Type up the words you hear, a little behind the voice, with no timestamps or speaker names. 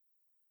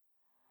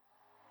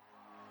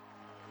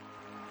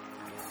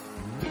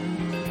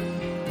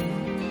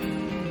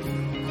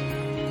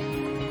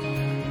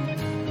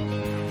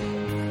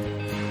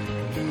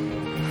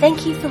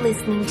Thank you for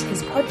listening to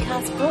this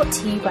podcast brought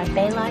to you by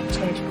Baylife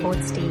Church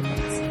Port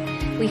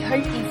Stephens. We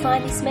hope you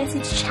find this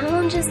message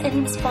challenges and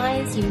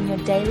inspires you in your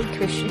daily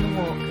Christian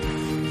walk.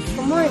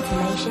 For more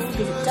information,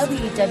 visit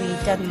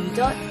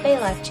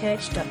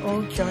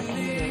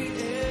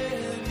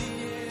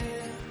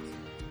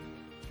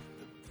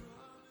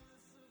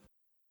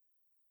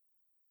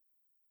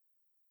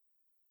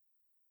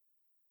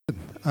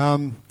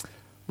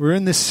We're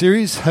in this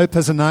series, Hope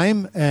Has a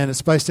Name, and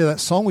it's based on that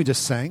song we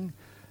just sang.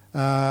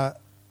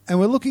 And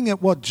we're looking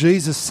at what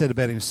Jesus said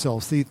about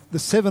himself, the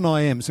 7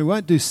 I Ams. We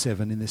won't do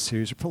 7 in this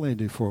series, we'll probably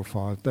do 4 or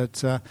 5, but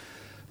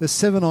there's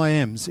 7 I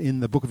Ams in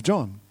the book of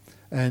John.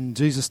 And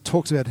Jesus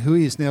talks about who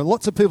he is. Now,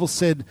 lots of people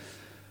said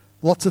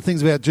lots of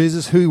things about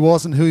Jesus, who he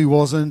was and who he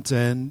wasn't,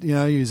 and, you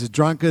know, he's a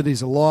drunkard,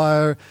 he's a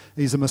liar,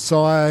 he's a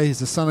Messiah, he's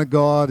the Son of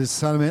God, he's the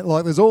Son of Man.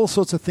 Like, there's all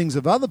sorts of things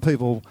of other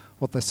people,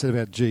 what they said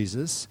about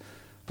Jesus.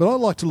 But I'd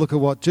like to look at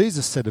what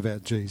Jesus said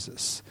about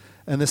Jesus.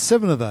 And there's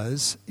 7 of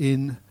those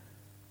in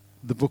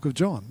the book of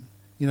John.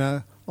 You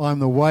know, I'm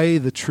the way,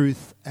 the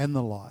truth, and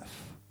the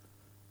life.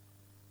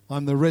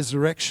 I'm the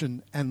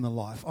resurrection and the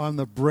life. I'm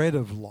the bread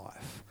of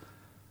life.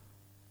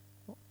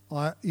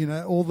 I'm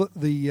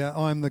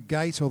the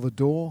gate or the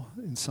door.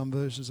 In some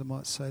versions, it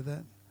might say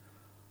that.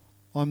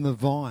 I'm the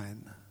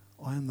vine.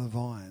 I am the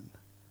vine,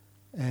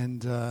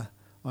 and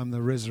I'm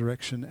the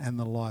resurrection and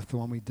the life. The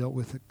one we dealt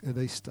with at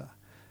Easter.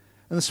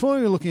 And this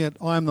morning we're looking at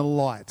I am the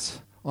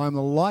light. I am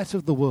the light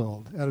of the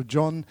world. Out of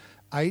John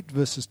 8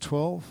 verses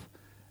 12.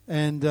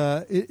 And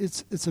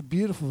it's a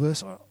beautiful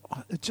verse. I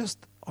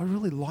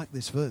really like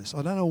this verse.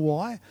 I don't know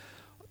why.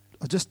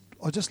 I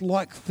just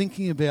like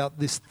thinking about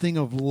this thing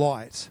of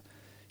light.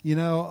 You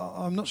know,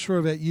 I'm not sure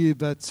about you,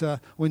 but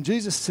when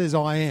Jesus says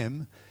I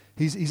am,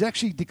 he's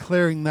actually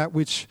declaring that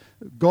which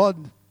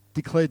God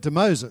declared to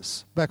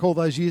Moses back all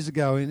those years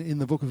ago in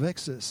the book of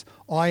Exodus.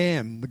 I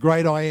am, the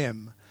great I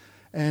am.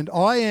 And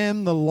I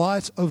am the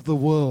light of the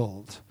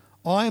world.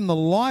 I am the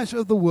light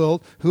of the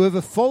world.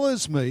 Whoever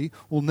follows me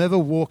will never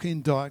walk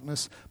in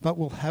darkness, but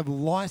will have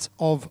light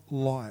of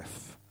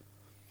life.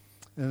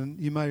 And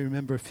you may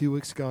remember a few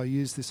weeks ago I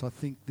used this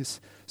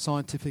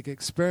scientific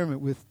experiment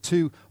with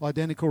 2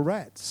 identical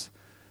rats.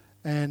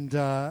 And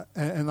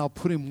I'll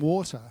put in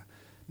water.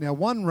 Now,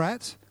 one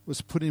rat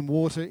was put in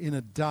water in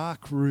a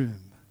dark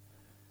room,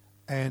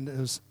 and it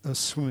was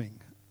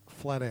swimming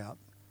flat out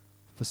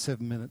for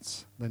 7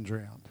 minutes, then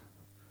drowned.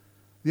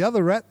 The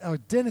other rat,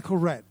 identical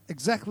rat,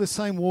 exactly the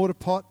same water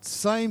pot,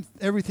 same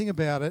everything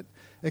about it,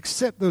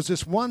 except there was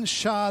just one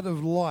shard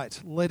of light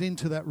let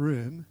into that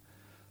room.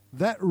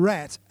 That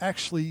rat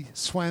actually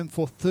swam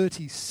for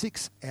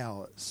 36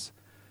 hours.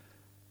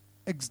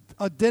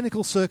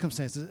 Identical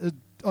circumstances,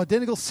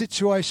 identical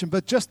situation,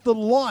 but just the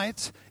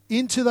light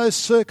into those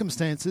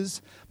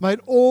circumstances made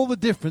all the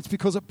difference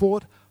because it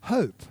brought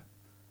hope.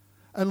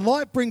 And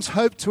light brings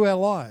hope to our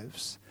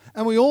lives.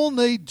 And we all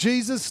need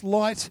Jesus'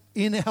 light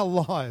in our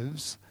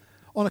lives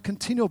on a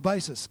continual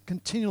basis,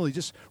 continually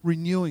just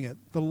renewing it,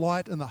 the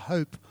light and the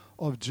hope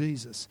of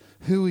Jesus,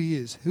 who he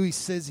is, who he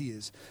says he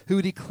is, who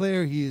we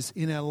declare he is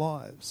in our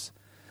lives.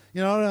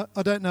 You know,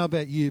 I don't know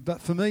about you,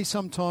 but for me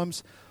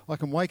sometimes I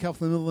can wake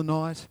up in the middle of the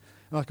night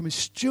and I can be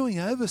stewing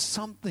over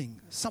something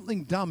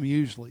dumb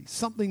usually,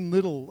 something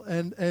little,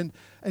 and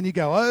you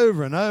go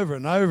over and over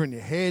and over in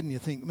your head and you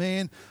think,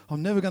 man,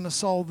 I'm never going to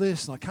solve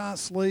this and I can't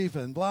sleep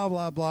and blah,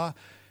 blah, blah.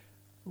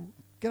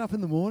 Get up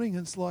in the morning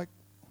and it's like,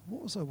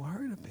 what was I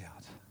worried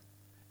about?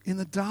 In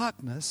the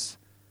darkness,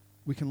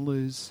 we can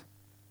lose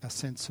our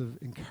sense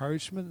of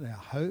encouragement, our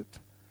hope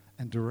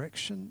and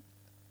direction,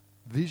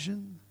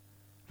 vision.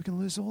 We can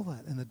lose all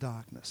that in the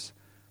darkness.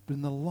 But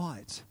in the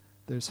light,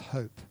 there's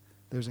hope,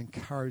 there's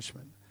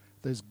encouragement,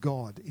 there's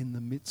God in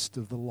the midst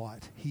of the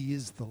light. He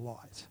is the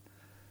light.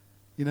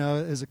 You know,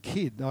 as a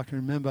kid, I can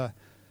remember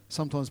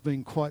sometimes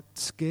being quite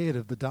scared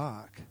of the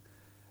dark.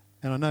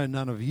 And I know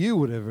none of you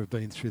would ever have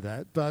been through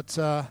that, but,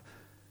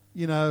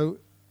 you know,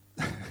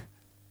 I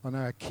know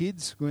our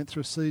kids went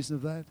through a season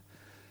of that.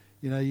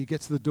 You know, you get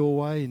to the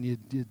doorway and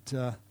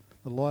the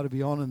light would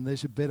be on and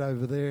there's your bed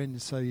over there,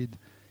 and so you'd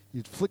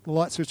flick the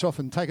light switch off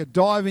and take a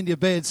dive into your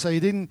bed so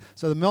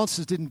the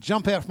monsters didn't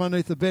jump out from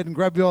underneath the bed and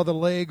grab you by the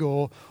leg,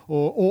 or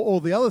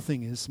the other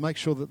thing is make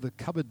sure that the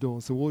cupboard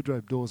doors, the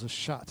wardrobe doors are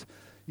shut,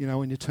 you know,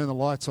 when you turn the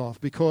lights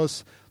off,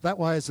 because that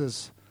way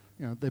as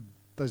you know,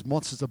 those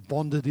monsters are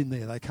bonded in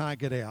there. They can't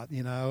get out,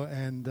 you know,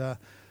 and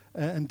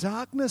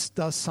darkness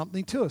does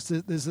something to us.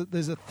 There's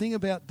a thing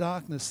about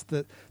darkness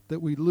that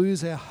we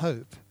lose our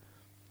hope.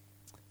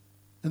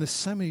 And there's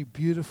so many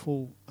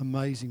beautiful,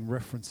 amazing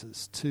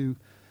references to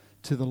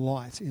the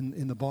light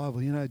in the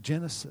Bible. You know,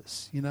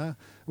 Genesis, you know,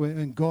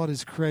 when God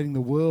is creating the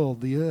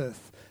world, the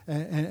earth,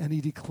 and he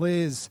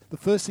declares, the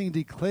first thing he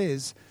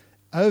declares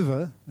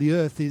over the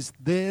earth is,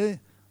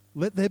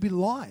 let there be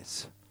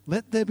light.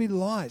 Let there be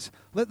light.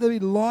 Let there be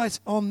light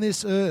on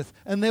this earth.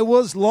 And there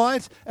was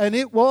light, and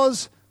it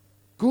was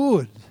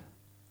good.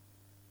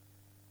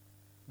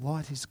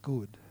 Light is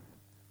good.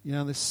 You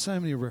know, there's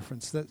so many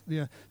references that, you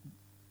know,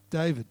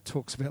 David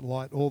talks about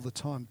light all the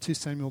time. 2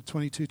 Samuel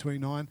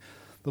 22:29.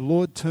 The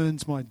Lord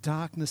turns my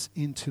darkness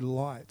into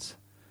light.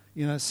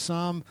 You know,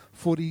 Psalm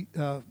 40,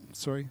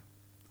 sorry,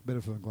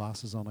 better for my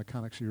glasses on. I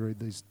can't actually read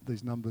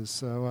these numbers.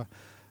 So,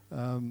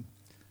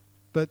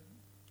 but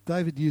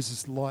David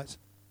uses light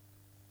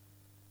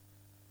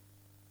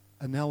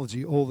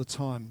analogy all the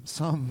time.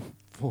 Psalm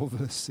 4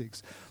 verse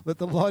 6. Let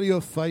the light of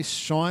your face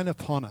shine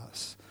upon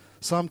us.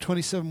 Psalm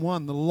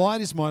 27:1. The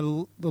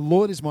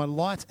Lord is my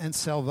light and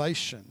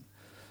salvation.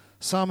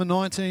 Psalm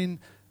 119.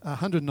 I'm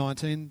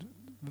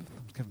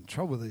having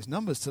trouble with these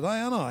numbers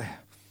today, aren't I?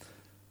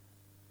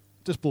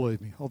 Just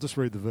believe me. I'll just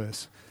read the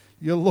verse.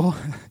 Your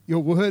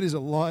word is a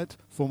light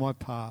for my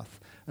path.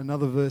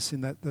 Another verse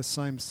in the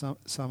same Psalm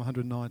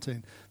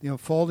 119. The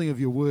unfolding of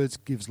your words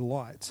gives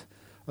light.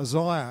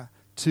 Isaiah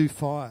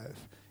 2:5.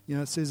 You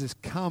know, it says,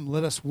 come,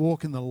 let us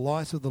walk in the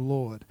light of the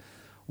Lord.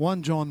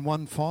 1 John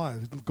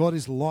 1:5. God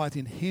is light.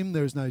 In him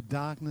there is no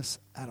darkness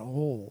at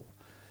all.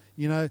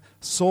 You know,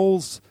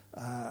 Saul's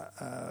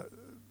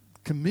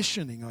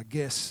commissioning, I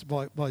guess,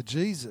 by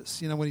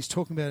Jesus. You know, when he's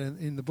talking about it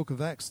in the book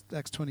of Acts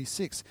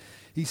 26,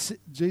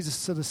 Jesus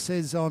sort of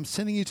says, I'm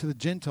sending you to the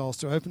Gentiles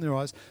to open their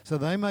eyes so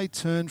they may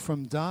turn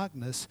from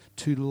darkness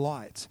to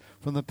light,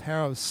 from the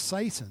power of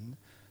Satan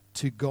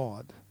to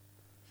God.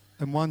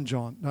 And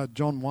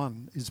John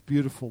 1 is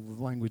beautiful,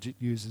 the language it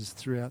uses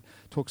throughout.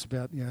 Talks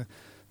about, you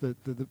know,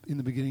 in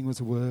the beginning was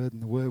a Word,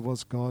 and the Word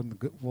was God, and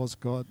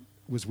God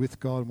was with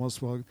God, and was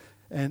God.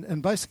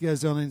 And basically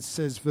goes on and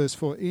says, verse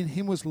 4, in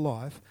him was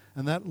life,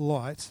 and that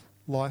life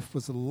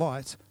was the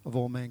light of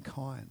all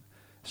mankind.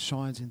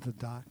 Shines into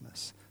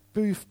darkness.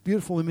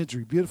 Beautiful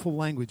imagery, beautiful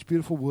language,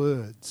 beautiful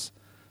words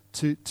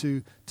to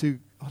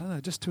I don't know,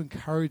 just to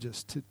encourage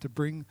us to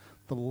bring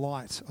the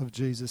light of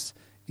Jesus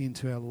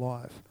into our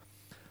life.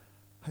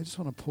 I just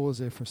want to pause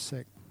there for a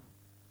sec.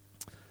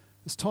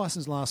 It's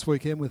Tyson's last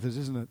weekend with us,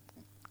 isn't it,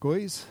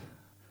 guys?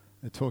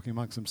 They're talking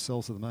amongst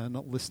themselves at the moment,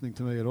 not listening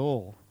to me at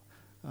all.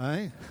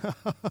 Eh?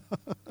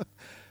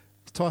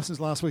 It's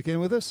Tyson's last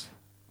weekend with us.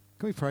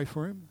 Can we pray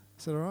for him?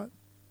 Is that all right?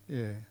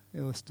 Yeah,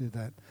 let's do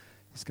that.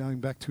 He's going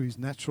back to his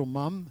natural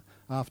mum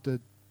after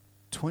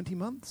 20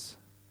 months.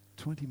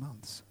 20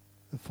 months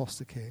of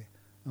foster care.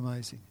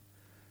 Amazing.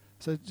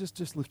 So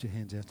just lift your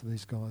hands out to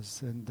these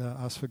guys and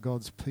ask for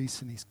God's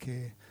peace and his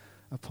care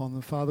upon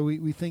them. Father,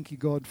 we thank you,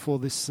 God, for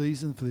this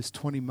season, for this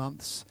 20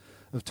 months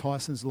of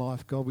Tyson's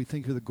life. God, we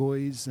thank you for the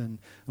Goys and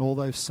all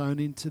they've sown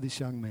into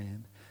this young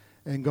man.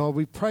 And God,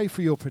 we pray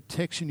for your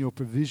protection, your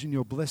provision,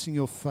 your blessing,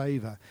 your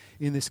favour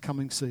in this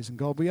coming season.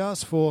 God, we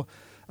ask for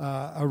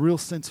a real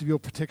sense of your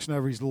protection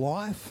over his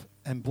life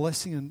and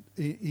blessing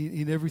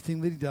in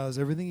everything that he does,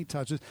 everything he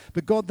touches.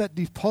 But God, that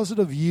deposit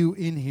of you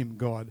in him,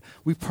 God,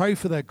 we pray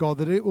for that, God,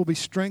 that it will be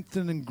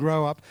strengthened and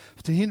grow up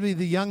to him to be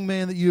the young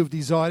man that you have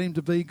desired him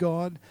to be,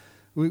 God.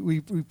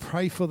 We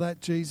pray for that,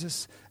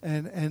 Jesus,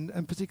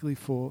 and particularly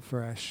for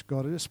Ash.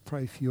 God, I just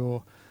pray for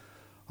your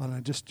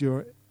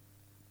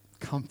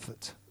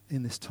comfort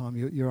in this time.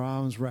 Your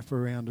arms wrap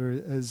around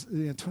her. As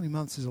 20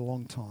 months is a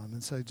long time.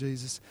 And so,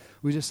 Jesus,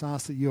 we just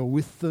ask that you're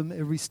with them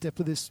every step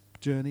of this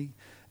journey.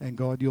 And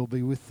God, you'll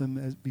be with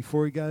them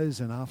before he goes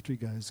and after he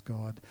goes,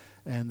 God.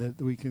 And that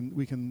we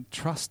can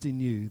trust in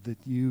you, that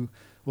you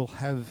will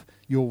have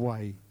your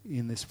way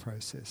in this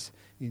process.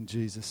 In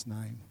Jesus'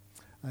 name,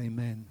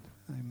 amen.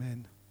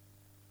 Amen.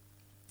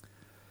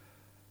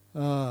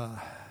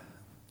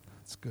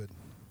 That's good.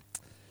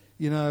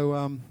 You know,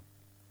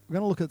 we're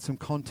going to look at some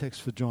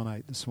context for John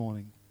 8 this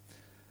morning.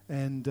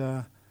 And,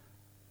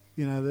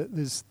 you know,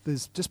 there's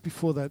just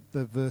before that,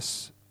 the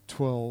verse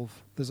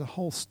 12, there's a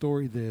whole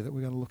story there that we're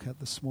going to look at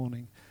this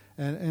morning.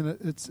 And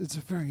it's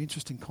a very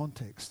interesting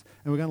context.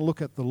 And we're going to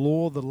look at the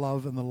law, the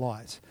love, and the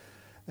light.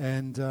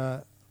 And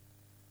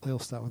they all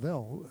start with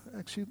L.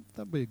 Actually,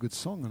 that'd be a good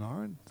song,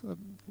 Aaron.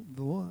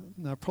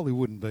 No, probably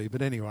wouldn't be,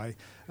 but anyway,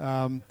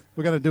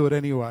 we're going to do it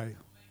anyway.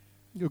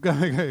 You're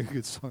going to go,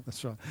 good song,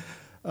 that's right.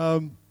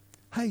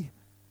 Hey,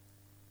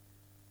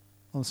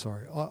 I'm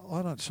sorry.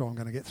 I'm not sure I'm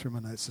going to get through my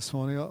notes this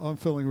morning. I'm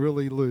feeling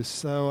really loose,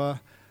 so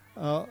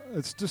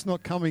it's just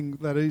not coming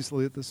that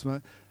easily at this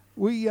moment.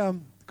 We got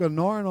an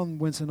Aaron on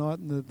Wednesday night,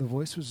 and the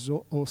voice was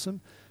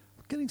awesome.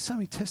 Getting so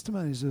many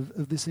testimonies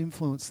of this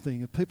influence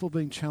thing, of people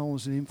being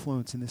challenged and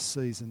influenced in this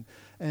season.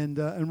 And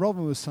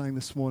Robin was saying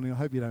this morning, I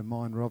hope you don't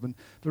mind, Robin,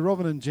 but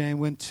Robin and Jan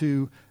went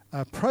to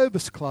a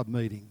Probus Club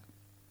meeting.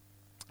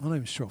 I'm not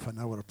even sure if I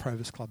know what a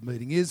Probus Club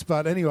meeting is,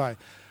 but anyway,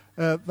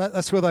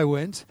 that's where they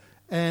went.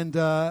 And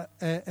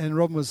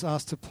Robin was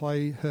asked to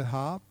play her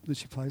harp, that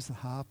she plays the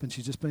harp, and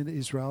she's just been to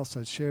Israel,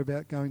 so share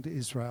about going to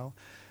Israel.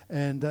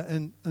 And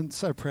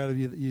so proud of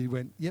you that you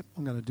went, yep,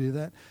 I'm going to do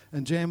that.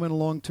 And Jan went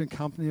along to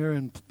accompany her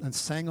and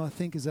sang, I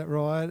think, is that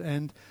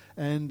right?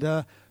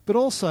 But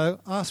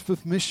also asked for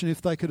permission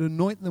if they could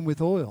anoint them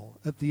with oil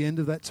at the end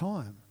of that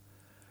time.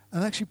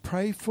 And actually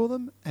pray for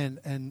them. And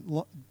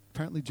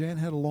apparently Jan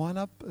had a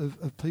lineup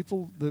of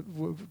people that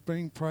were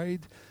being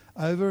prayed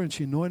over, and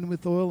she anointed them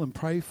with oil and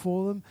prayed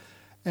for them.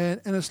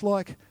 And it's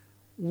like,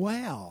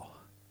 wow.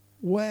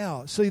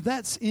 See,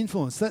 that's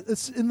influence.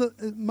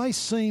 It may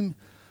seem,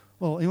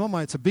 well, in one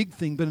way it's a big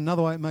thing, but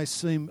another way it may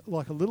seem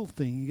like a little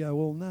thing. You go,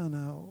 well,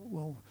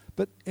 no.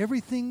 But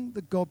everything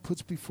that God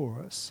puts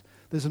before us,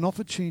 there's an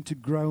opportunity to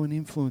grow and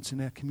influence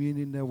in our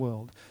community and our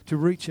world, to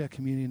reach our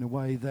community in a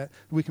way that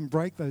we can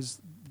break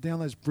down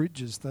those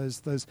bridges,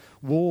 those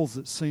walls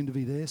that seem to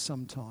be there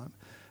sometime.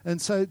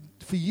 And so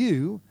for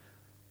you,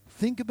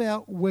 think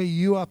about where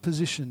you are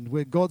positioned,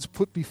 where God's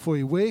put before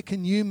you. Where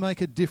can you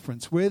make a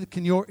difference? Where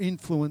can your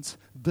influence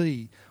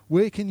be?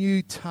 Where can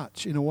you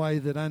touch in a way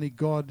that only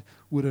God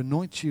would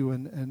anoint you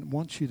and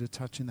want you to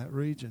touch in that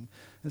region?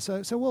 And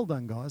so well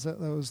done, guys. That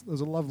was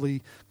a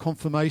lovely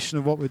confirmation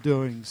of what we're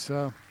doing.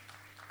 So,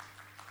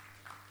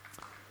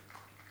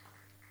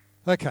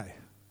 okay,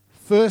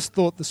 first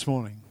thought this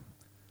morning.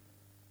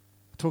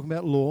 Talking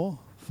about law,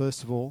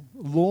 first of all.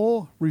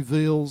 Law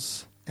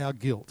reveals our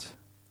guilt.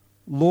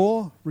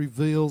 Law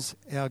reveals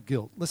our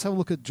guilt. Let's have a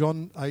look at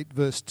John 8,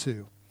 verse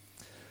 2.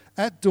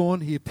 At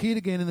dawn, he appeared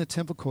again in the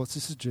temple courts,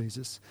 this is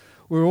Jesus,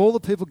 where all the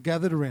people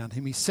gathered around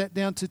him. He sat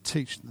down to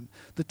teach them.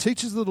 The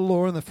teachers of the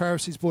law and the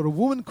Pharisees brought a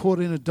woman caught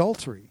in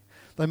adultery.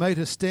 They made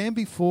her stand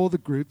before the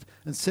group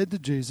and said to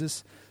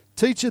Jesus,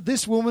 "Teacher,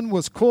 this woman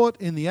was caught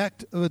in the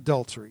act of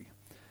adultery."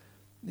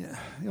 Yeah,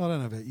 I don't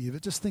know about you,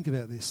 but just think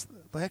about this.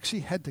 They actually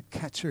had to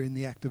catch her in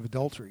the act of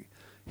adultery.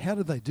 How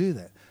did they do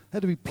that? They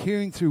had to be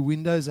peering through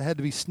windows. They had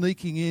to be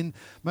sneaking in.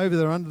 Maybe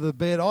they're under the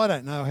bed. I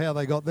don't know how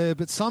they got there,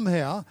 but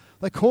somehow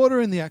they caught her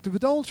in the act of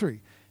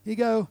adultery. You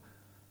go,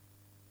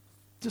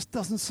 just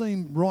doesn't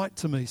seem right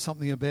to me,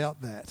 something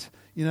about that.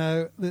 You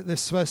know, they're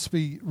supposed to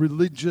be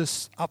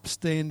religious,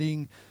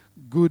 upstanding,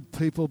 good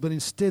people, but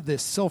instead they're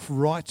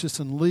self-righteous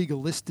and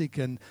legalistic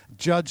and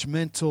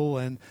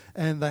judgmental,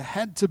 and they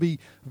had to be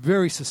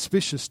very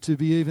suspicious to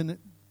be even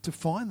to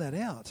find that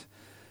out.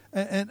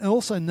 And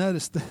also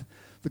notice that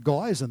the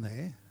guy isn't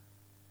there.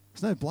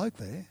 There's no bloke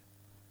there.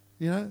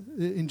 You know,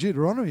 in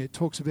Deuteronomy it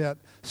talks about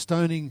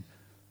stoning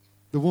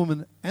the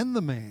woman and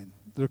the man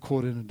that are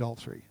caught in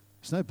adultery.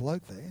 There's no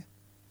bloke there.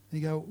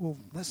 And you go, well,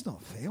 that's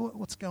not fair.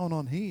 What's going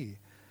on here?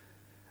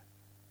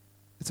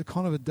 It's a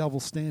kind of a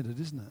double standard,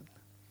 isn't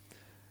it?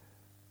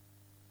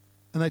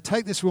 And they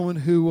take this woman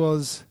who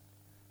was,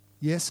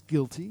 yes,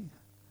 guilty,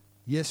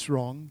 yes,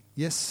 wrong,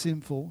 yes,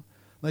 sinful.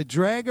 They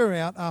drag her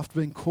out after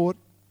being caught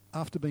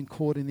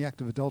in the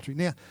act of adultery.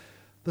 Now,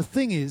 the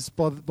thing is,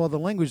 by the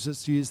language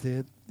that's used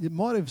there, it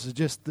might have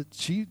suggested that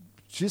she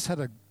just had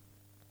a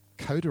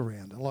coat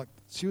around her, like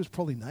she was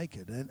probably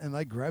naked, and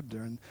they grabbed her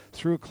and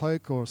threw a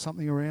cloak or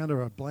something around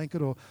her, a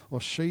blanket or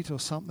sheet or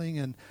something,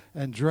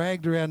 and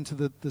dragged her out into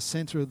the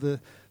centre of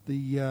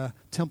the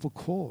temple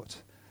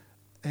court.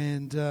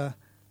 And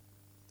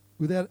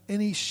without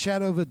any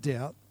shadow of a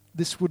doubt,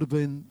 this would have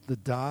been the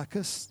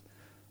darkest,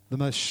 the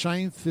most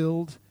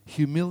shame-filled,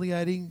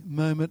 humiliating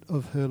moment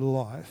of her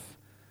life,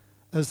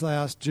 as they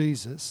asked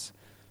Jesus,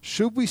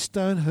 should we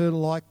stone her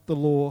like the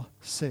law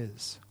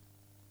says?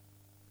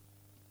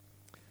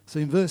 So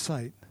in verse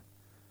 8,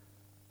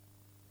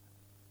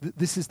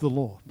 this is the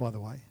law, by the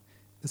way.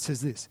 It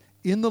says this,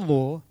 in the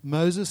law,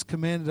 Moses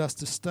commanded us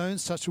to stone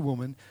such a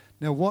woman.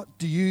 Now what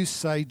do you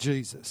say,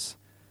 Jesus?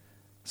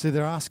 So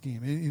they're asking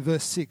him. In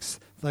verse 6,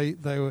 they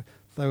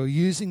were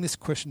using this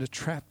question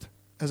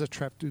as a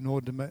trap in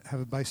order to have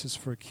a basis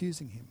for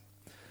accusing him.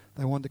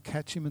 They wanted to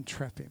catch him and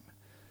trap him.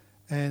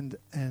 And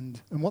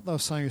what they were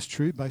saying is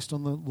true based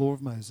on the law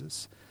of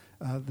Moses,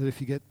 that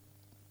if you get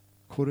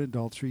caught in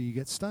adultery, you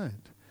get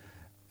stoned.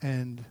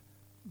 And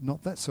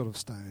not that sort of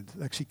stoned,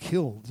 actually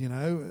killed,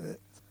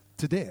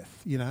 to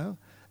death,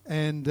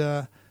 And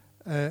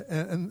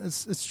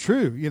it's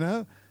true,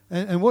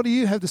 And what do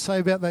you have to say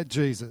about that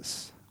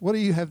Jesus? What do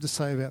you have to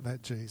say about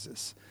that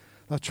Jesus?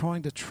 They're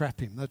trying to trap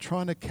him. They're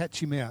trying to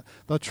catch him out.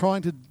 They're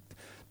trying to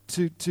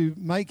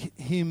make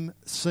him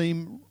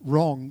seem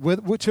wrong.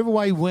 Whichever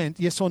way he went,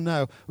 yes or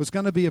no, was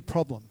going to be a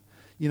problem.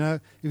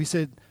 If he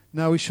said,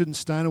 no, we shouldn't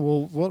stone her,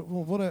 well,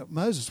 what about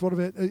Moses? What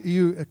about, are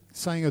you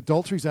saying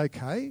adultery is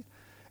okay?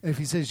 And if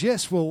he says,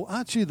 yes, well,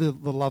 aren't you the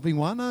loving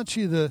one? Aren't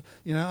you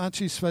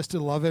aren't you supposed to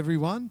love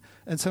everyone?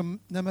 And so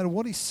no matter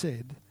what he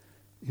said,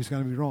 he was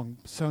going to be wrong.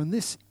 So in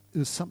this, it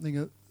was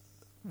something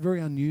very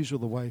unusual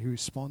the way he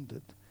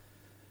responded.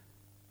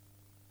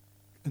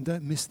 And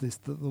don't miss this,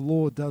 that the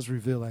law does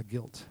reveal our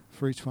guilt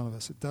for each one of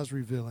us. It does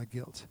reveal our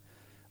guilt.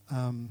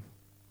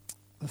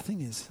 The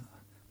thing is,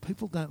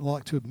 people don't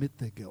like to admit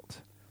their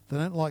guilt. They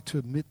don't like to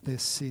admit their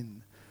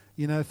sin.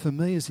 For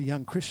me as a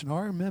young Christian,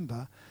 I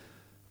remember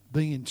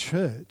being in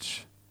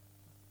church.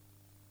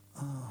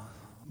 I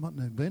might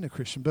not have been a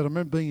Christian, but I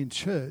remember being in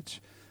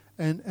church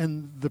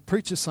and the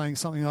preacher saying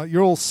something like,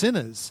 you're all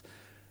sinners.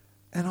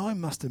 And I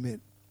must admit,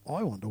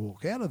 I want to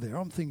walk out of there.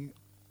 I'm thinking,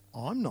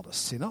 I'm not a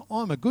sinner.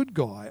 I'm a good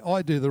guy.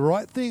 I do the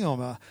right thing.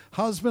 I'm a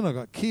husband. I've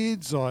got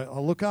kids. I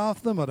look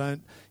after them. I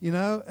don't,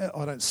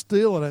 I don't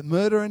steal. I don't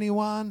murder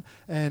anyone.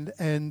 And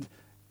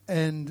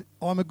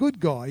I'm a good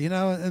guy,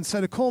 And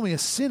so to call me a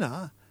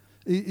sinner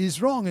is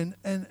wrong.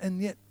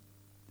 And yet,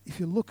 if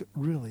you look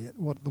really at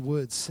what the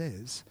word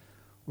says,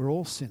 we're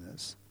all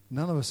sinners.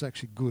 None of us are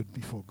actually good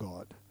before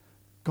God.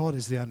 God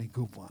is the only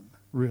good one,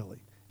 really,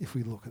 if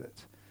we look at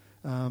it.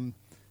 And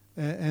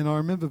I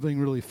remember being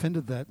really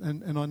offended that,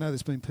 and I know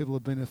there's been people who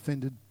have been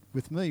offended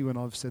with me when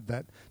I've said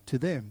that to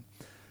them.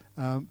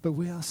 But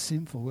we are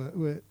sinful.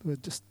 We're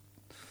just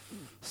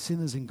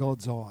sinners in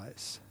God's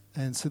eyes.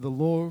 And so the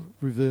law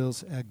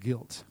reveals our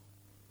guilt.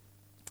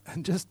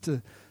 And just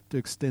to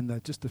extend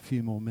that just a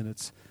few more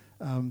minutes,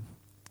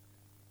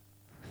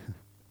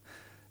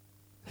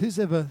 who's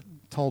ever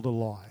told a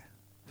lie?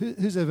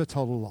 Who's ever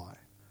told a lie?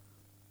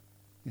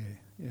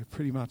 Yeah,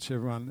 pretty much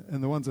everyone.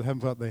 And the ones that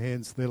haven't put up their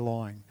hands, they're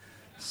lying.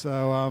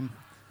 So,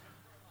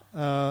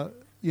 we're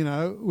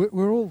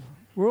all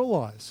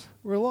liars.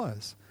 We're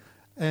liars.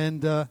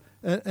 And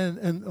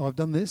I've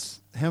done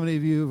this. How many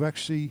of you have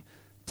actually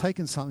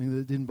taken something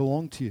that didn't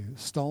belong to you,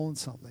 stolen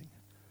something?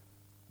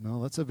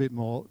 No, that's a bit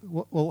more.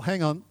 Well,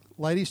 hang on.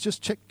 Ladies,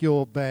 just check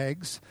your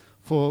bags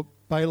for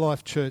Bay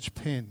Life Church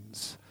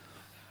pens.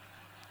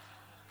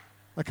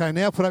 Okay,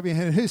 now put up your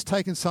hand. Who's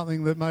taken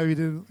something that maybe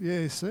didn't?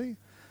 Yeah, see?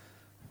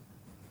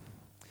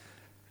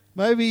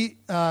 Maybe,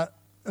 and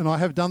I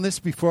have done this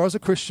before as a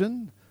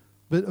Christian,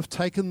 but I've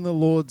taken the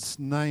Lord's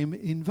name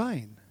in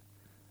vain.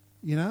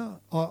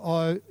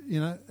 And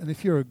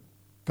if you're a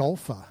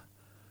golfer,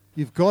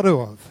 you've got to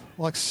have.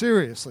 Like,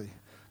 seriously.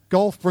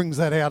 Golf brings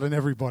that out in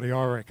everybody,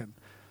 I reckon.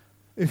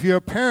 If you're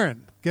a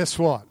parent, guess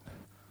what?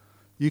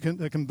 You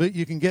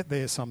can get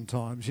there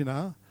sometimes,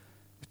 You're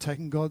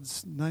taking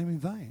God's name in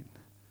vain.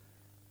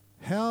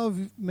 How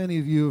many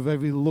of you have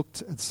ever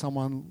looked at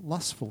someone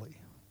lustfully?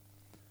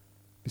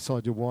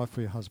 Beside your wife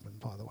or your husband,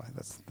 by the way.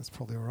 That's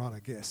probably all right, I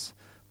guess.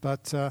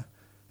 But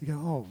you go,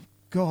 oh,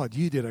 God,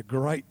 you did a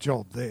great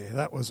job there.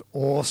 That was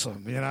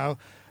awesome,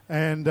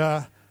 And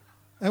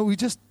we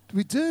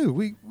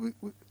do.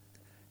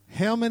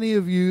 How many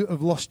of you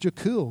have lost your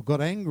cool, got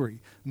angry,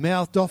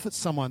 mouthed off at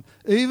someone,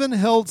 even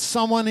held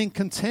someone in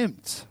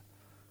contempt?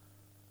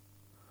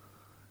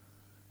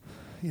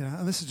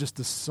 And this is just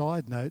a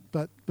side note,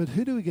 but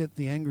who do we get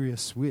the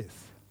angriest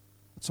with?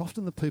 It's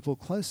often the people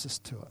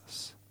closest to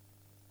us,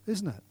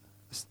 isn't it?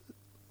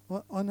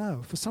 I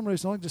know. For some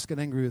reason, I just get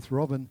angry with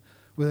Robin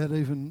without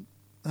even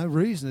no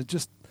reason. It's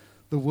just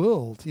the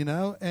world,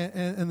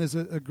 And there's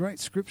a great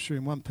scripture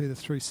in 1 Peter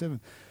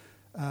 3:7.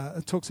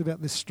 It talks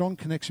about this strong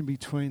connection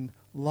between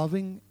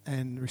loving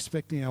and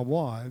respecting our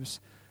wives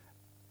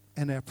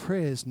and our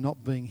prayers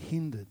not being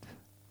hindered.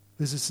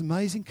 There's this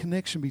amazing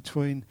connection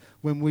between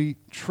when we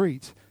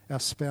treat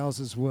our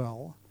spouses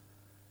well,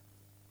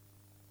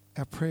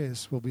 our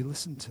prayers will be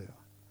listened to.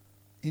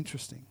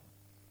 Interesting.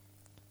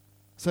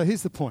 So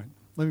here's the point.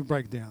 Let me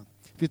break it down.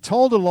 If you're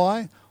told a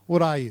lie,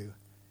 what are you?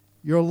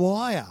 You're a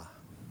liar.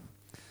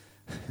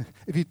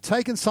 If you've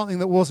taken something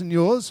that wasn't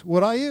yours,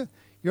 what are you?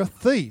 You're a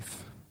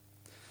thief.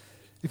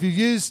 If you've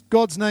used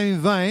God's name in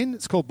vain,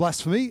 it's called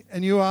blasphemy,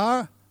 and you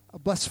are a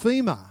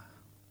blasphemer.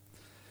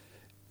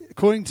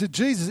 According to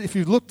Jesus, if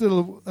you've looked at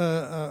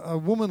a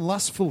woman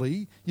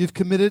lustfully, you've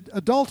committed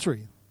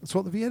adultery. That's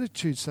what the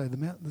Beatitudes say,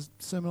 the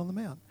Sermon on the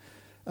Mount.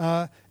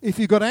 If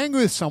you've got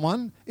angry with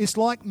someone, it's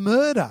like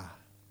murder.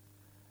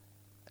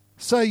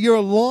 So you're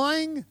a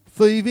lying,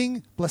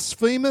 thieving,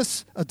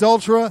 blasphemous,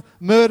 adulterer,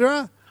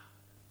 murderer.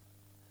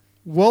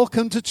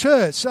 Welcome to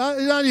church.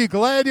 Aren't you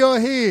glad you're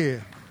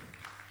here?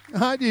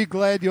 Aren't you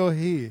glad you're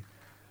here?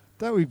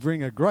 Don't we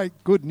bring a great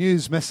good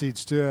news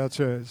message to our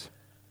church?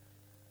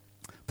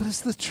 But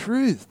it's the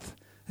truth.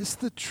 It's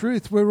the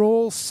truth. We're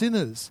all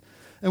sinners.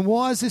 And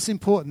why is this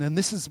important? And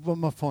this is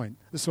my point.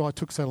 This is why it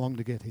took so long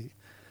to get here.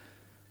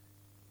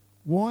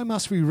 Why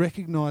must we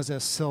recognize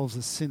ourselves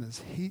as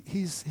sinners?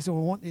 I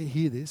want you to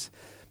hear this.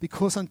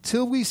 Because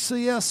until we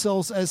see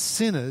ourselves as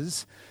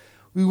sinners,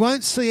 we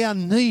won't see our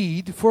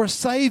need for a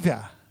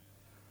Saviour.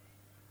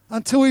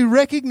 Until we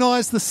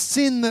recognize the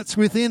sin that's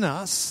within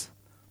us,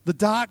 the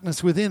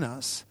darkness within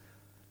us,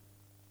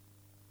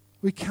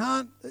 we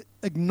can't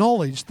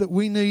acknowledge that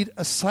we need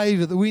a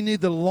Saviour, that we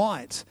need the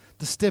light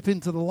to step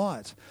into the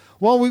light.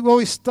 While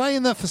we stay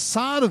in the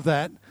facade of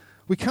that,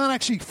 we can't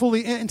actually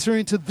fully enter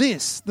into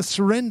this, the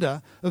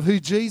surrender of who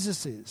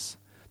Jesus is.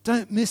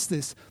 Don't miss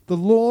this. The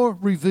law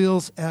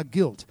reveals our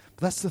guilt.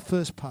 That's the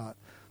first part.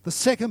 The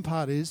second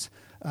part is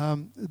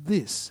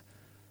this,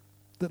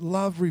 that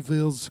love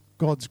reveals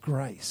God's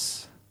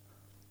grace.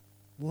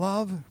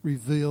 Love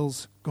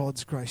reveals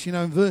God's grace.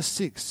 In verse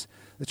 6,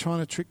 they're trying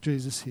to trick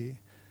Jesus here.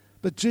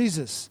 But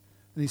Jesus,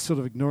 and he's sort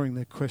of ignoring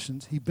their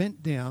questions, he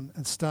bent down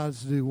and started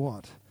to do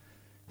what?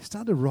 He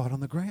started to write on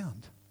the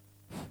ground.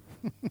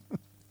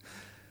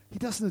 He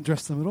doesn't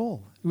address them at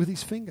all with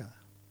his finger.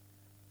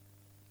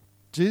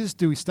 Jesus,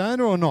 do we stone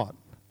her or not?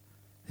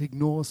 He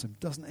ignores them,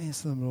 doesn't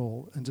answer them at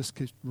all, and just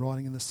keeps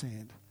writing in the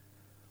sand.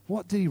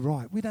 What did he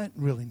write? We don't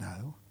really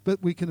know,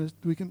 but we can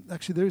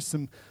actually, there is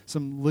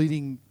some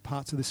leading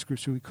parts of this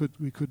scripture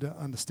we could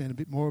understand a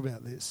bit more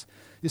about this.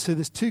 You see,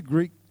 there's two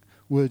Greek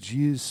words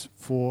used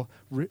to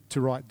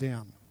write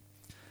down,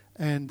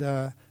 and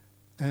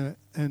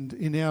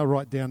in our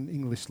write down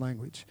English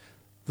language,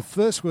 the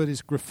first word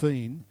is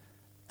graphene,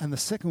 and the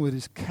second word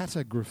is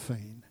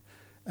catagraphene.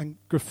 And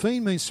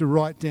graphene means to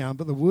write down,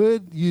 but the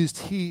word used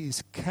here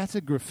is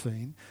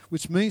catagraphene,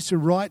 which means to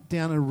write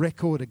down a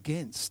record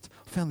against.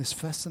 I found this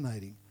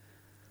fascinating.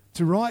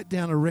 To write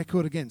down a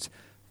record against.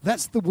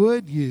 That's the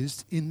word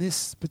used in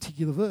this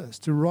particular verse,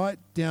 to write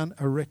down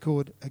a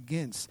record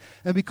against.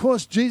 And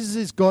because Jesus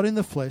is God in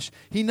the flesh,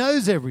 he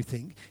knows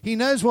everything. He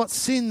knows what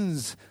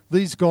sins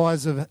these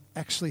guys have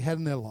actually had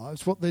in their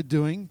lives, what they're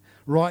doing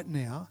right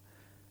now.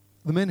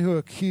 The men who are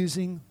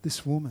accusing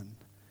this woman.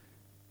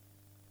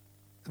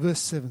 Verse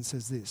 7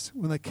 says this,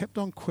 when they kept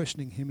on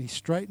questioning him, he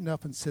straightened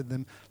up and said to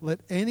them,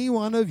 let any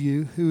one of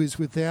you who is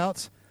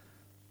without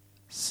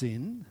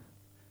sin,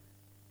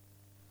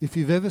 if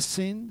you've ever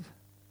sinned,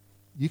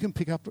 you can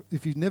pick up,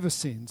 if you've never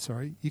sinned,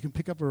 you can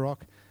pick up a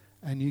rock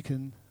and you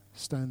can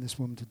stone this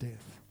woman to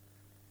death.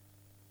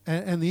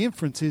 And the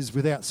inference is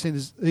without sin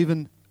is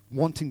even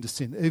wanting to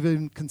sin,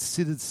 even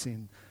considered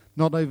sin,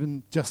 not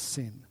even just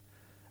sin.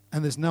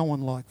 And there's no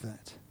one like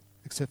that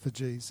except for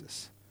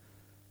Jesus.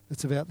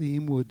 It's about the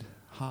inward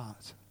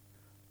heart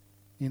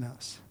in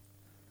us.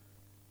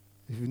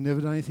 If you've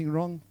never done anything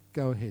wrong,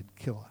 go ahead,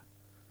 kill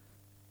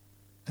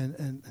her.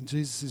 And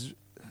Jesus is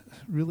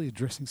really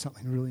addressing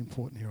something really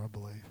important here, I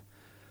believe.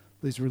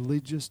 These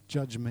religious,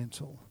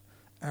 judgmental,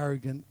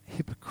 arrogant,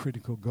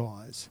 hypocritical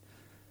guys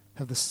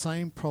have the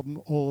same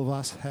problem all of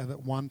us have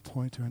at one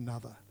point or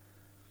another.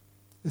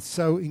 It's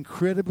so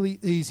incredibly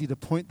easy to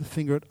point the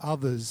finger at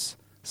others'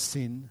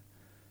 sin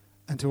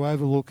and to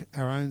overlook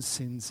our own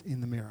sins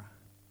in the mirror.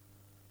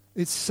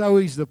 It's so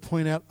easy to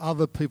point out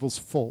other people's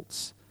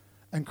faults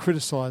and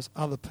criticize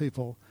other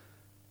people,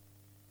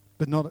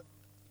 but not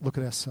look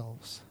at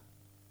ourselves,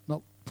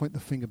 not point the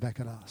finger back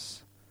at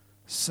us.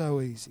 So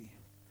easy.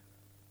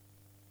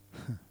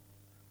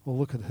 Well,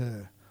 look at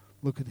her,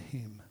 look at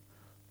him.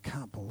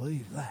 Can't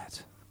believe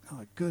that. Oh,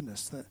 my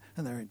goodness.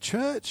 And they're in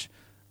church?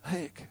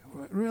 Heck,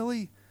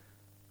 really?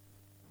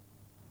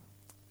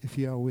 If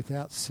you are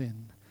without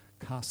sin,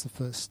 cast the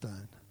first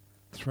stone.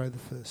 Throw the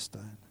first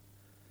stone.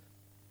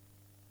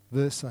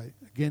 Verse 8,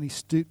 again he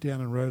stooped down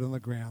and wrote on the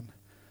ground.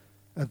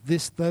 At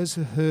this, those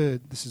who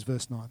heard, this is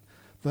verse 9,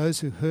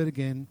 those who heard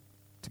again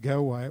to go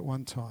away at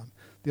one time,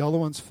 the older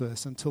ones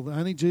first, until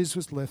only Jesus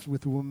was left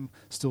with the woman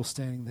still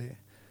standing there.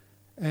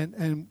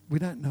 And we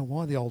don't know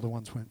why the older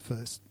ones went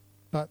first,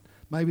 but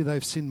maybe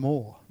they've sinned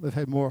more. They've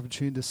had more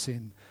opportunity to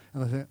sin.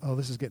 And they think, oh,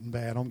 this is getting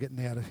bad. I'm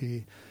getting out of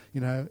here.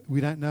 You know, we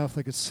don't know if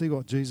they could see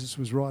what Jesus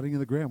was writing in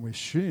the ground. We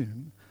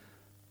assume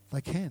they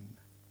can.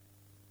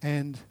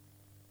 And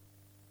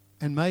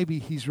maybe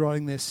he's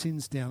writing their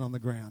sins down on the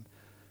ground.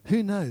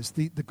 Who knows?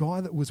 The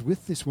guy that was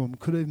with this woman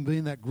could have even been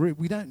in that group.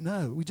 We don't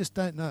know. We just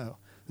don't know.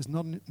 There's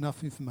not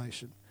enough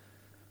information.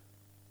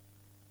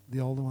 The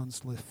older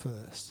ones left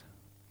first.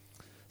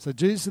 So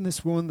Jesus and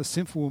this woman, the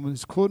sinful woman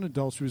who's caught in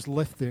adultery, is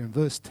left there in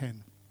verse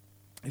 10.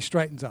 He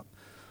straightens up.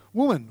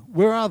 Woman,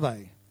 where are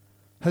they?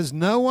 Has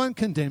no one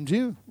condemned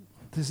you?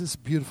 This is a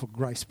beautiful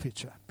grace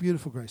picture.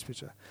 Beautiful grace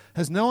picture.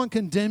 Has no one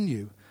condemned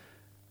you?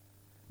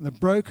 And the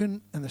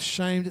broken and the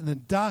shamed in the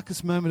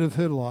darkest moment of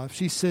her life,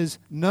 she says,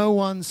 no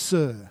one,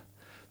 sir.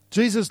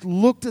 Jesus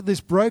looked at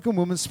this broken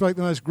woman, spoke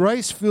the most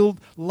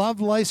grace-filled,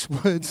 love-laced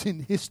words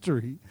in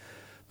history.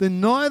 Then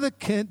neither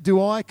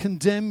do I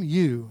condemn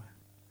you.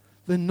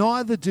 Then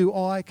neither do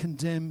I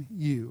condemn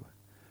you.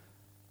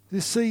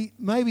 You see,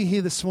 maybe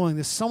here this morning,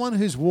 there's someone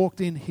who's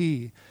walked in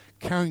here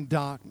carrying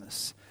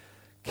darkness,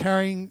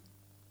 carrying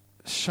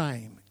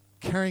shame,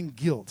 carrying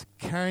guilt,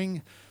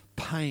 carrying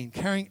pain,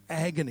 carrying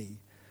agony,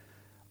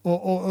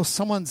 or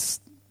someone's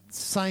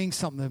saying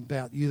something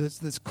about you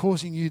that's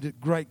causing you to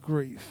great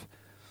grief.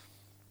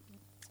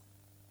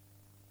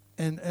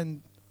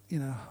 And you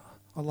know,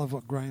 I love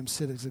what Graham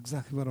said. It's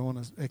exactly what I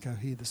want to echo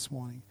here this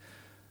morning.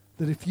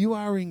 That if you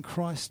are in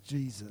Christ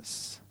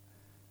Jesus,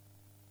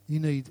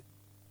 you need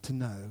to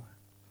know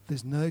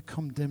there's no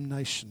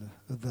condemnation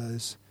of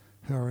those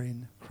who are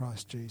in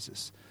Christ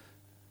Jesus.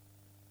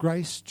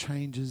 Grace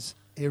changes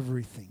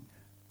everything.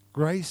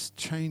 Grace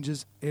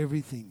changes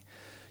everything.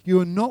 You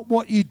are not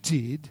what you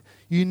did.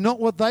 You're not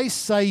what they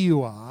say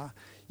you are.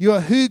 You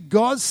are who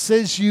God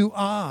says you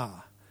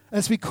are. And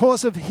it's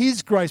because of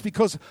His grace,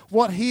 because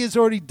what He has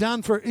already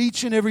done for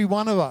each and every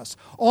one of us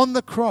on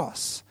the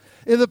cross.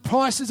 If the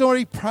price is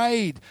already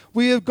paid,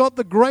 we have got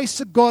the grace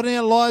of God in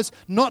our lives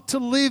not to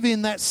live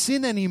in that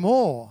sin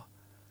anymore,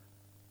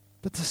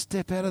 but to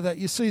step out of that.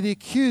 You see, the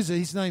accuser,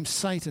 his name's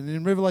Satan, and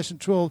in Revelation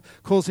 12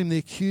 calls him the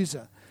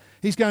accuser.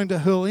 He's going to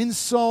hurl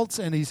insults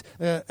and his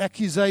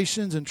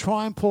accusations and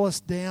try and pull us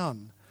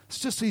down. It's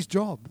just his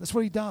job. That's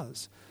what he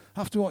does.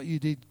 After what you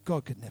did,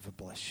 God could never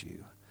bless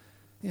you.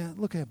 You know,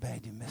 look how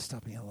bad you messed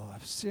up in your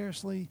life.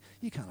 Seriously,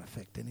 you can't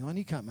affect anyone.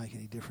 You can't make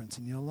any difference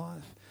in your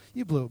life.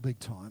 You blew it big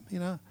time, you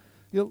know.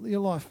 Your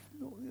life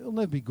will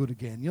never be good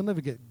again. You'll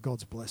never get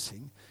God's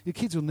blessing. Your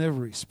kids will never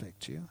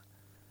respect you.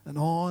 And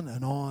on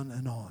and on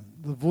and on.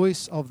 The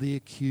voice of the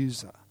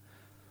accuser.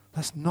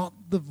 That's not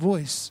the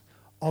voice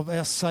of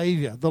our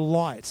Saviour, the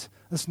light.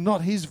 That's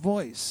not His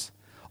voice.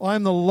 I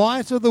am the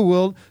light of the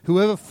world.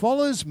 Whoever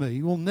follows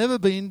me will never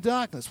be in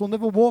darkness, will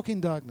never walk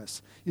in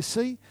darkness. You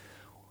see,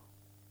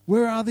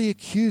 Where are the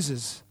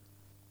accusers?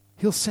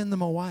 He'll send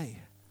them away.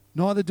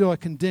 Neither do I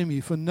condemn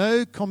you, for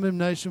no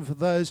condemnation for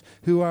those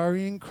who are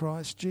in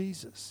Christ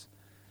Jesus.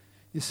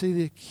 You see,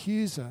 the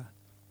accuser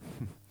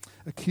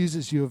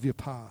accuses you of your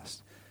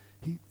past.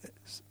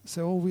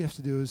 So all we have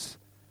to do is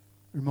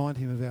remind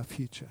him of our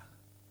future.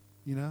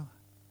 You know?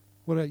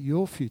 What about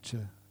your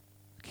future,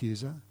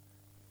 accuser?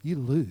 You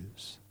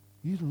lose.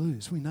 You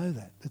lose. We know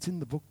that. It's in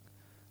the book.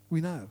 We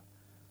know.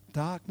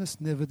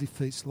 Darkness never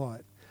defeats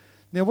light.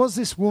 Now, was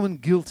this woman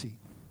guilty?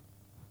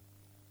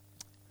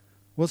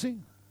 Was he?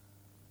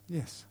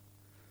 Yes.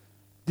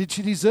 Did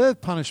she deserve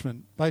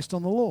punishment based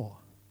on the law?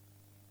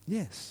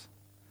 Yes.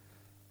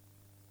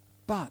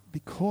 But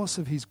because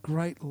of his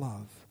great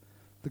love,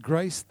 the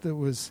grace that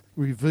was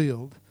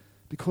revealed,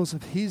 because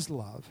of his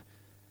love,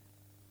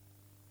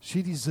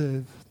 she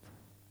deserved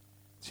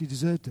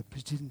it, but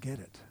she didn't get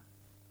it.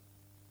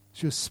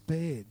 She was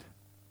spared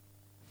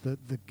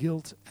the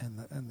guilt and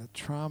the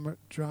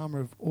drama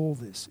of all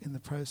this in the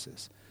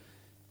process.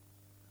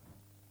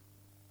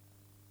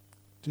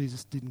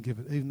 Jesus didn't give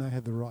it, even though he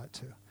had the right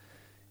to.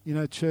 You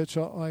know, church,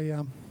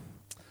 I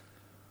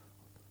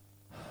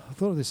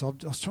thought of this. I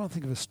was trying to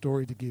think of a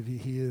story to give you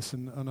here,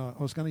 and I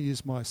was going to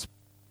use my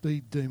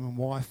speed demon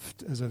wife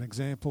as an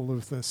example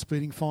of the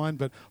speeding fine,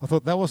 but I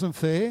thought that wasn't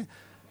fair.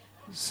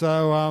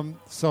 So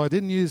I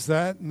didn't use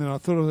that, and then I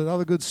thought of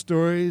other good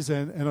stories,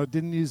 and I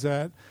didn't use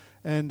that.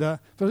 But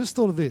I just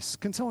thought of this.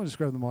 Can someone just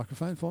grab the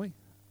microphone for me?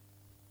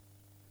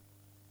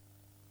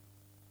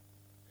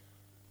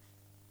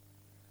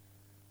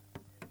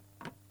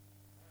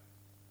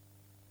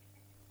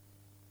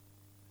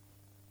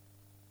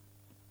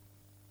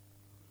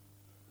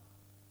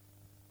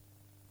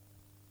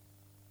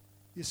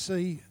 You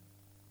see,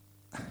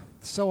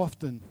 so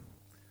often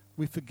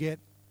we forget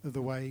of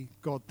the way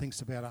God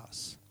thinks about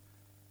us.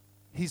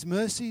 His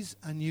mercies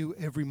are new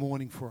every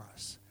morning for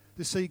us.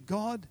 You see,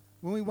 God,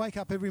 when we wake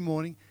up every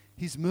morning,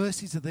 his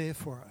mercies are there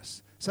for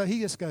us. So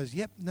he just goes,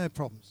 yep, no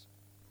problems.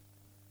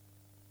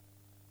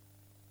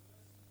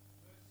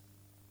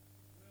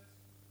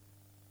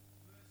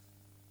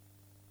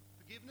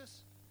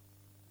 Forgiveness.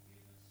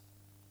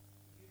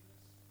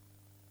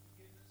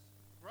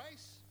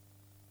 Grace.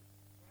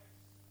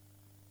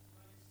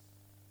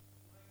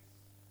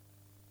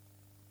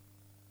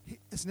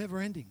 It's never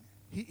ending.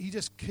 He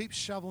just keeps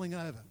shoveling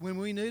over. When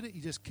we need it, he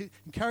just keeps...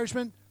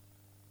 Encouragement.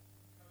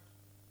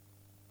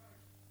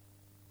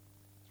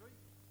 3,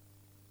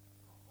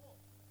 4,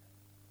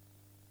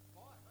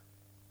 5.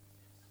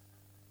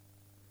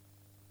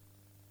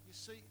 You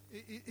see,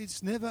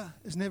 it's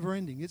never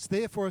ending. It's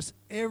there for us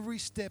every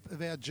step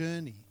of our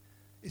journey.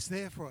 It's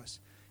there for us.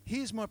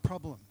 Here's my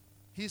problem.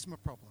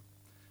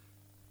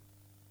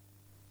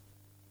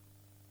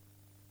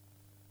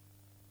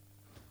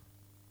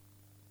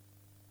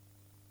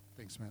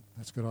 Thanks, Matt.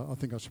 That's good. I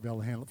think I should be able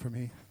to handle it from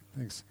here.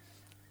 Thanks.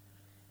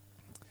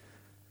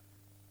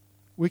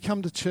 We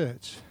come to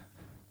church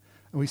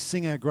and we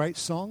sing our great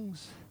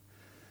songs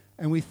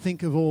and we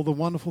think of all the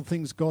wonderful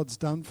things God's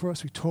done for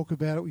us. We talk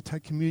about it. We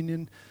take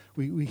communion.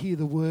 We hear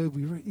the word.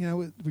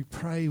 We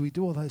pray. We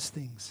do all those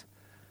things.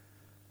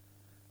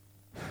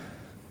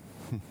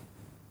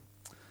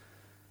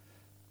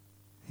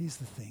 Here's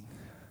the thing.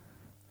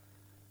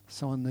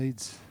 Someone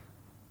needs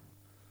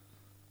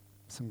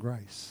some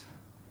grace.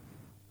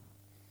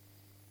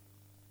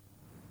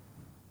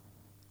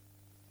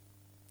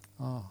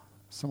 Oh,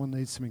 someone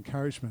needs some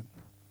encouragement.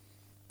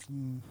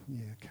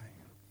 Yeah, okay.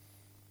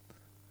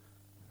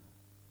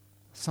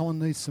 Someone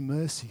needs some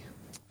mercy.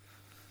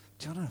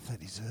 I don't know if they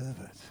deserve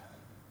it.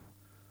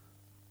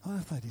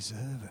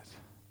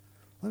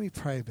 Let me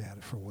pray about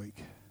it for a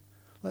week.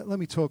 Let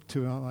me talk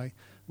to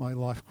my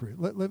life group.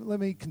 Let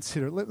me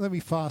consider it. Let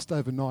me fast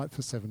overnight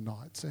for 7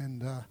 nights,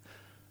 and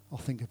I'll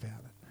think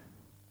about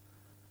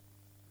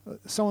it.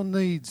 Someone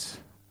needs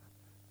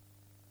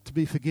to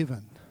be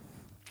forgiven.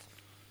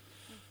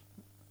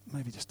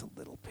 Maybe just a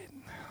little bit.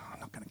 I'm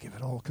not going to give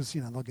it all because,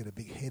 they'll get a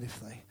big head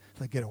if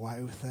they get away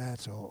with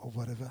that or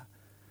whatever.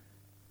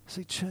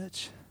 See,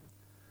 church,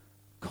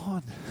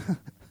 God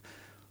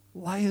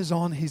layers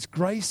on his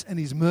grace and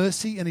his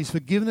mercy and his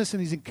forgiveness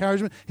and his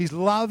encouragement, his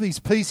love, his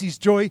peace, his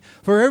joy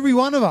for every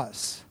one of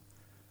us.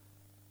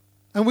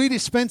 And we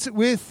dispense it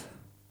with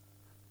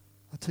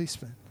a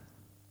teaspoon.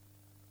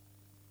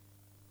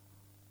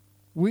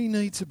 We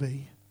need to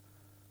be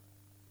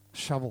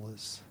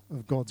shovelers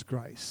of God's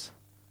grace.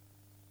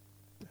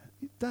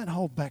 Don't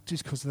hold back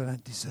just because they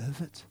don't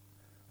deserve it.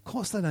 Of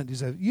course they don't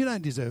deserve it. You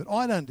don't deserve it.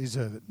 I don't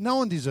deserve it. No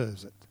one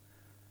deserves it.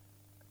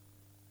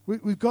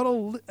 We've got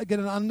to get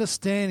an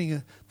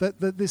understanding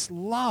that this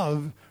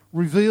love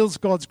reveals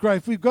God's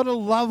grace. We've got to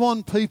love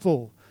on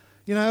people.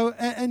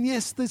 And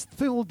yes, there's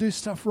people do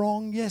stuff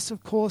wrong. Yes,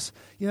 of course,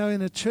 in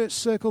a church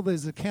circle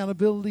there's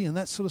accountability and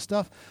that sort of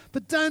stuff.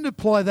 But don't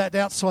apply that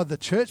outside the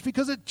church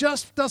because it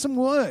just doesn't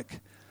work.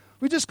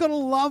 We just got to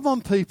love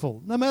on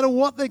people, no matter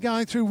what they're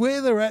going through,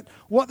 where they're at,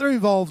 what they're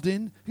involved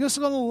in. You just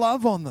got to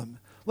love on them.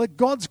 Let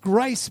God's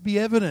grace be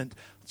evident.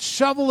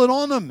 Shovel it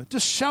on them.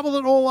 Just shovel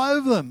it all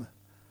over them.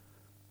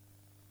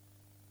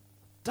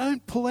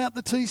 Don't pull out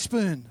the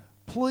teaspoon,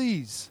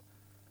 please.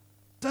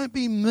 Don't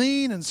be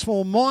mean and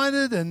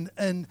small-minded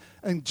and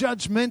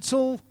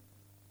judgmental.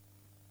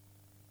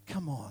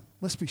 Come on,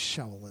 let's be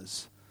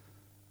shovelers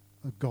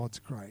of God's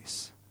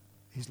grace,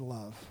 His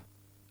love,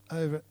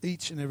 over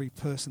each and every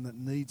person that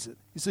needs it.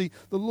 You see,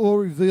 the law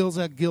reveals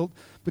our guilt,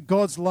 but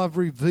God's love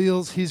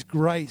reveals His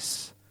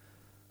grace.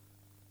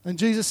 And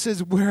Jesus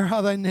says, where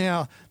are they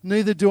now?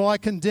 Neither do I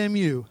condemn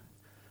you.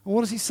 And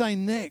what does He say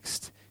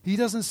next? He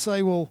doesn't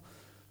say, well,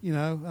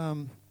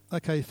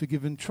 okay, you're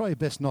forgiven. Try your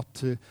best not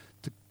to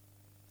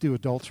do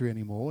adultery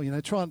anymore.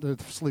 Try not to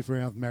sleep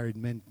around with married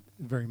men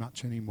very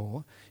much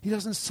anymore. He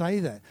doesn't say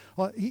that.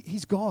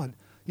 He's God.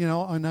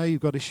 I know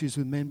you've got issues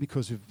with men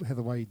because of how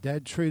the way your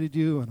dad treated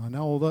you, and I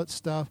know all that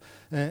stuff.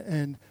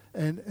 And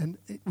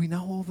we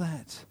know all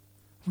that.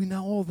 We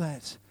know all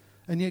that.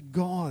 And yet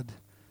God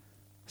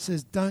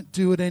says, don't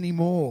do it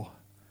anymore.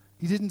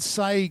 He didn't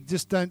say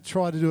just don't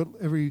try to do it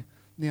every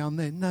now and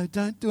then. No,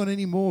 don't do it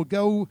anymore.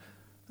 Go,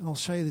 and I'll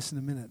show you this in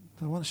a minute.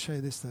 But I want to show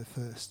you this though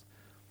first,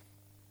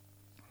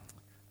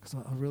 because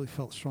I really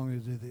felt strongly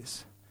to do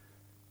this.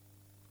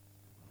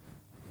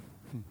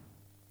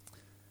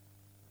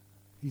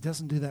 He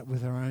doesn't do that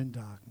with our own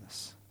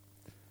darkness.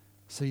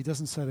 So He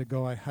doesn't say to a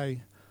guy,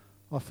 hey,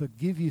 I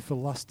forgive you for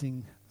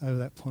lusting over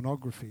that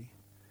pornography,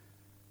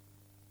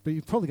 but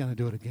you're probably going to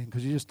do it again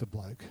because you're just a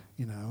bloke,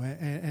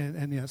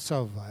 and it's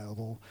so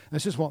available. And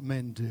it's just what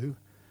men do.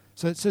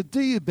 So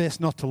do your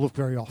best not to look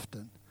very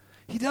often.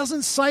 He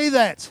doesn't say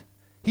that.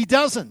 He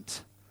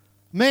doesn't.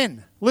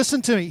 Men,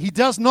 listen to me. He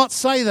does not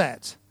say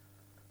that.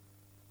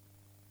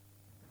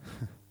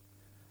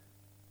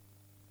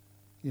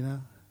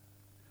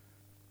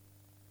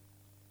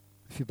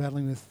 If you're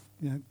battling with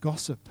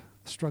gossip,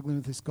 struggling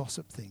with this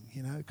gossip thing,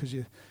 because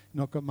you've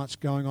not got much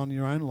going on in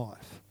your own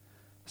life.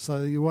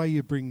 So the way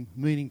you bring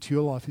meaning to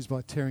your life is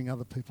by tearing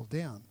other people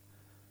down.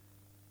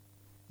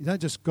 You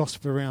don't just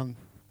gossip around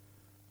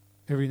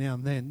every now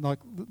and then. Like,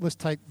 let's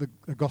take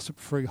a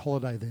gossip-free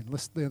holiday then.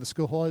 The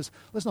school holidays.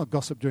 Let's not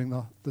gossip during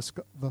the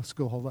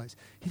school holidays.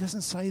 He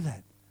doesn't say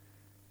that.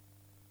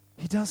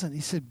 He doesn't.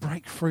 He said,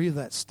 break free of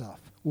that stuff.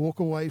 Walk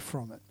away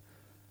from it.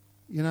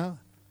 And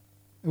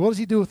what does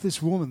He do with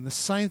this woman? The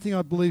same thing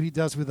I believe He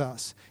does with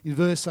us. In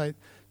verse 8,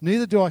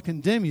 neither do I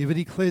condemn you, but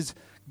He declares,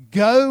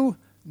 go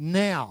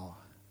now.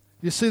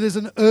 You see, there's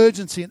an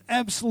urgency, an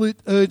absolute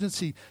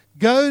urgency.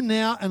 Go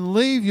now and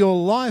leave your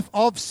life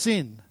of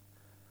sin.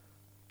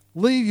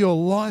 Leave your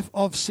life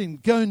of sin.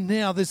 Go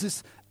now.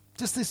 There's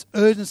this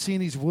urgency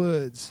in His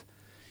words.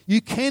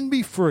 You can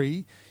be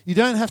free. You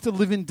don't have to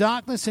live in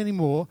darkness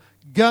anymore.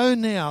 Go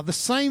now. The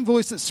same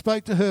voice that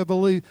spoke to her, I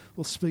believe,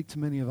 will speak to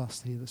many of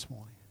us here this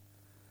morning.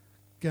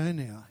 Go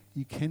now.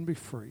 You can be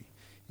free.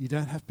 You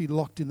don't have to be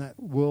locked in that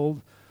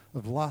world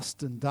of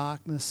lust and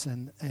darkness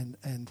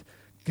and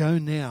go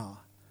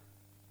now.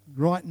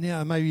 Right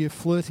now, maybe you're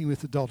flirting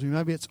with adultery.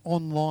 Maybe it's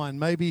online.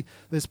 Maybe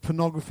there's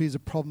pornography as a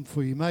problem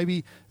for you.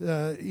 Maybe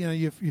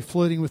you're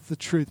flirting with the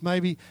truth.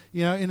 Maybe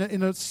in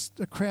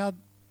a crowd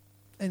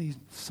any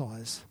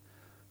size,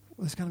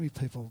 there's going to be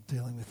people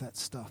dealing with that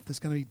stuff. There's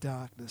going to be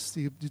darkness.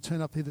 You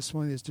turn up here this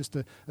morning. There's just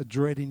a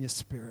dread in your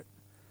spirit,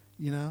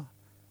 And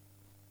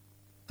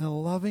a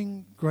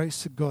loving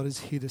grace of God is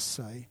here to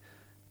say,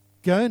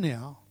 go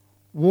now,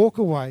 walk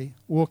away,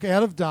 walk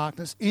out of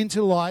darkness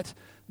into light.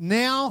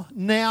 Now.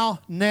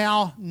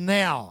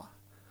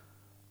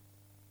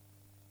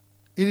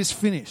 It is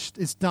finished.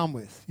 It's done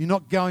with. You're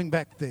not going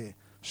back there.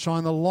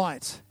 Shine the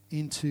light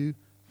into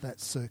that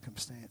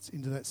circumstance,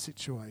 into that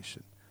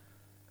situation.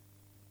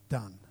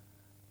 Done.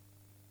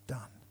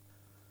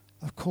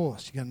 Of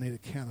course, you're going to need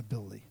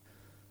accountability.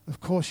 Of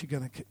course, you're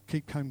going to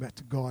keep coming back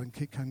to God and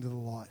keep coming to the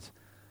light.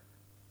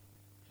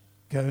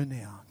 Go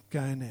now.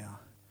 Go now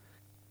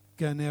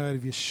out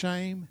of your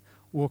shame.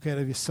 Walk out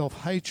of your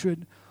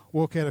self-hatred.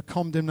 Walk out of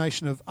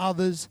condemnation of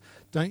others.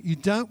 You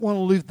don't want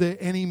to live there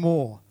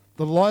anymore.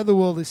 The light of the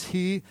world is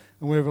here,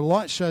 and wherever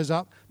light shows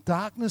up,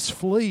 darkness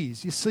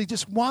flees. You see,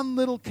 just one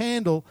little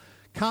candle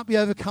can't be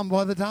overcome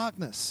by the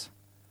darkness.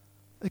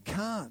 It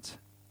can't.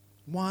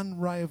 One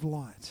ray of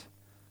light.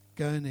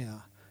 Go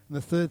now. And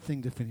the third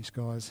thing to finish,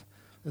 guys,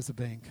 as the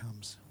band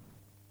comes.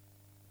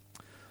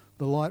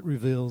 The light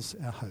reveals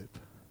our hope.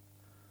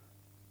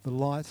 The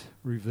light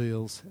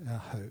reveals our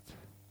hope.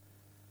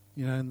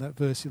 In that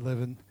verse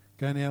 11,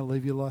 go now,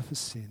 leave your life of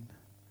sin.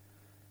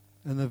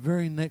 And the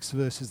very next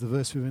verse is the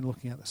verse we've been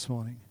looking at this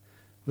morning.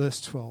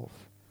 Verse 12.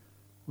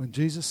 When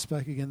Jesus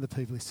spoke again to the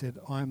people, He said,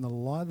 I am the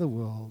light of the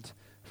world.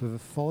 Whoever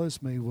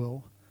follows me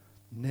will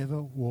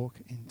never walk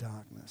in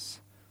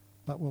darkness,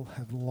 but will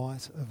have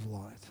light of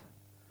light.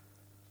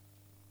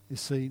 You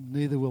see,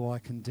 neither will I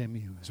condemn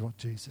you, is what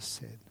Jesus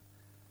said.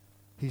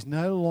 He's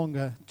no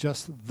longer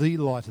just the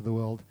light of the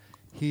world.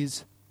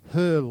 He's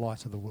her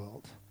light of the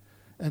world.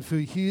 And for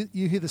you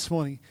here this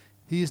morning,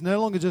 He is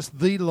no longer just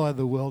the light of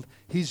the world.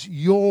 He's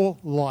your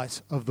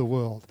light of the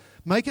world.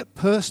 Make it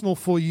personal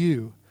for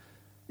you.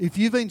 If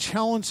you've been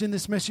challenged in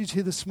this message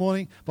here this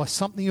morning by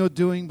something you're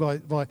doing,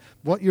 by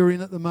what you're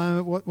in at the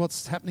moment,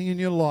 what's happening in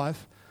your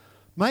life,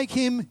 Make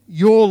him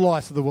your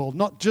light of the world,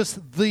 not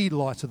just the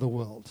light of the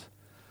world.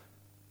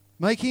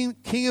 Make him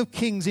King of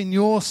Kings in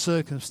your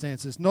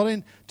circumstances, not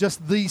in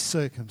just these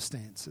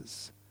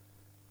circumstances.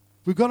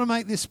 We've got to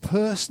make this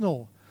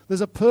personal.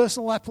 There's a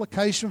personal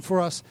application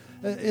for us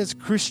as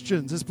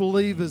Christians, as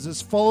believers,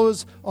 as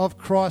followers of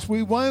Christ.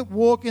 We won't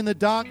walk in the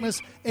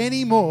darkness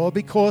anymore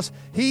because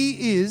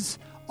he is,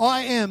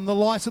 I am the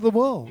light of the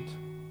world.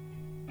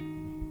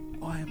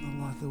 I am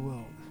the light of the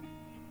world.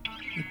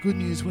 The good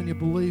news, when you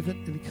believe it,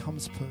 it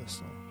becomes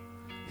personal.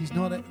 He's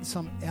not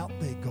some out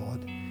there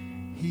God.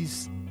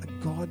 He's a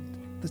God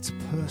that's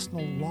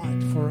personal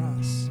light for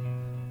us.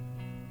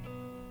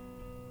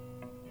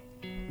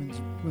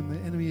 When the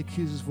enemy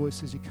accuses voice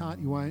says, you can't,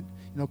 you won't,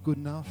 you're not good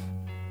enough,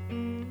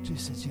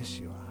 Jesus says, yes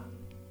you are.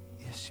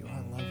 Yes you are.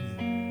 I love you.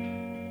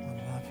 I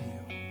love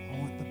you. I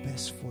want the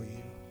best for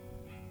you.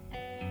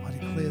 I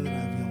declare that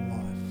over your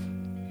life.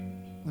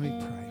 Let me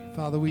pray.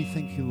 Father, we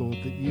thank you, Lord,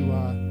 that you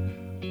are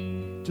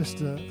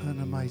just an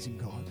amazing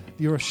God.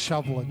 You're a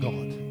shoveler,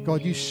 God.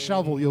 God, you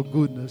shovel your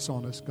goodness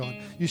on us, God.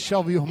 You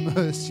shovel your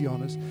mercy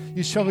on us.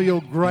 You shovel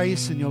your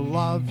grace and your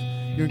love,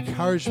 your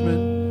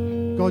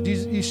encouragement. God,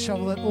 you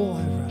shovel that all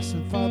over us.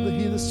 And Father,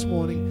 here this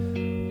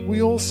morning,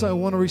 we also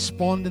want to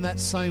respond in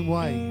that same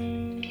way.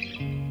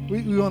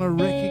 We want to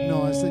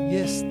recognize that,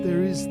 yes,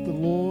 there is the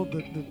law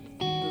that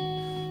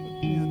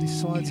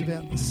decides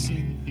about the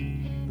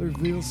sin, that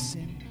reveals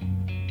sin.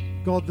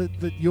 God,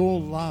 that your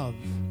love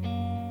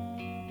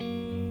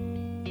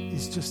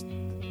is just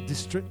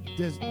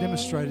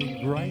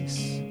demonstrating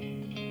grace.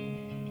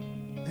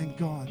 And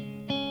God,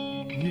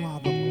 you are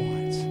the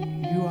light.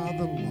 You are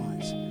the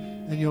light.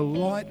 And your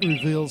light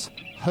reveals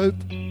hope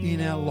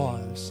in our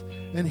lives.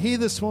 And here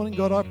this morning,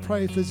 God, I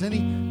pray if there's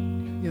any,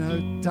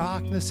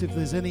 darkness, if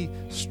there's any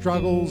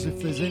struggles,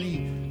 if there's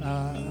any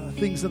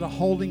things that are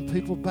holding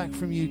people back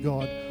from you,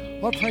 God,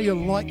 I pray your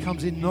light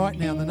comes in right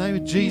now. In the name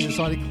of Jesus,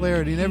 I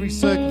declare it in every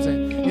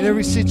circumstance, in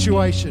every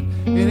situation,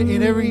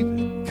 in every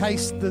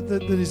case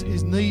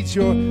that needs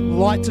your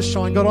light to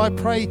shine. God, I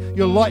pray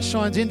your light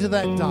shines into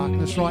that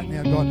darkness right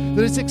now, God,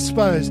 that it's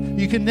exposed.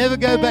 You can never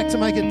go back to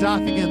make it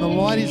dark again. The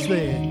light is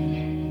there.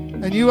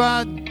 And you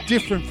are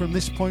different from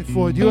this point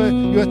forward. You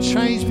are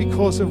changed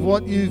because of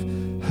what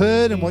you've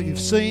heard and what you've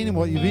seen and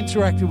what you've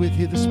interacted with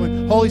here this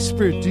morning. Holy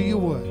Spirit, do your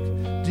work.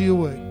 Do your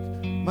work.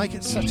 Make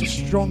it such a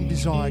strong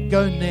desire.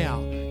 Go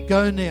now.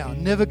 Go now.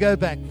 Never go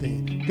back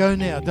there. Go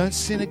now. Don't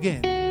sin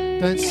again.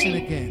 Don't sin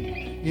again.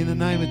 In the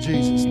name of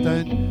Jesus,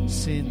 don't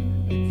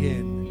sin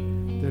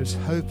again. There's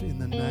hope in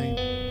the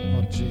name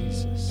of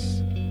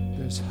Jesus.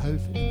 There's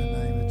hope in the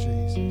name of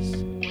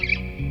Jesus.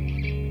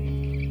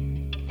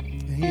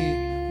 And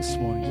here this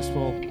morning, just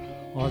while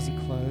eyes are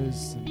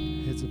closed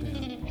and heads are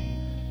down,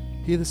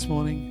 here this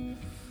morning,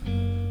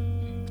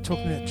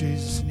 talking about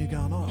Jesus, and you're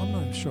going, I'm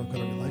not even sure I've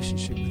got a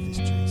relationship with this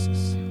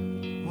Jesus.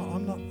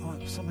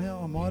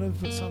 Somehow I might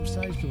have at some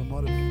stage, but I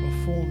might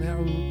have fallen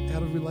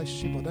out of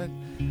relationship.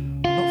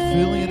 I'm not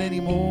feeling it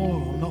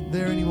anymore. I'm not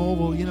there anymore.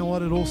 Well, you know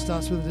what? It all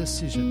starts with a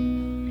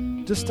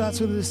decision. Just starts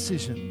with a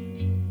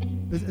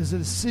decision. It's a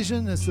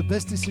decision. It's the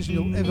best decision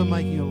you'll ever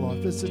make in your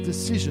life. It's a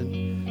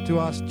decision to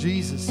ask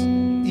Jesus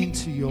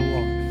into your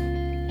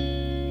life.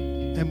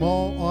 And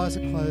while eyes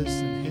are closed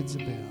and heads are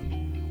bowed,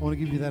 I want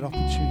to give you that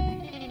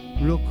opportunity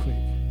real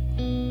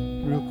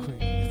quick.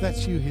 If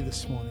that's you here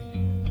this morning,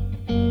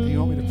 and you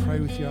want me to pray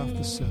with you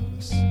after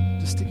service,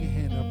 just stick your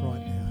hand up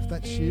right now. If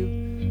that's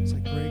you, say,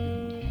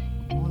 Greg,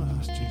 I want to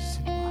ask Jesus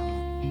into my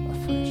heart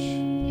afresh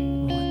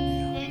right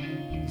now.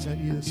 Is that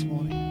you this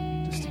morning?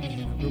 Just stick your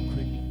hand up real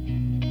quick.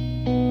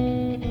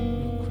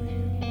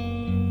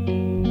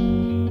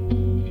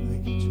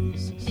 Thank you,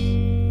 Jesus.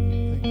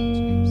 Thank you,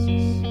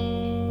 Jesus.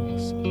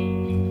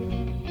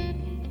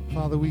 Awesome.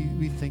 Father,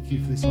 we thank you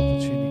for this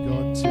opportunity,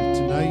 God,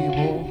 to know you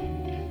more,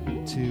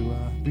 to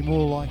be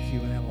more like you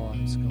in our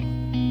lives, God.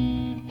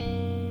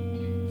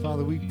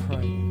 Father, we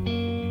pray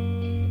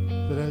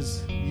that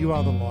as you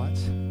are the light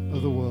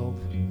of the world,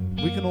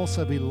 we can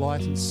also be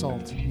light and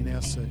salt in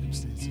our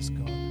circumstances,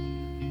 God.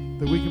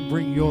 That we can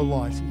bring your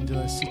light into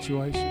those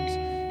situations,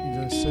 into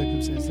those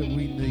circumstances that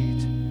we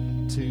need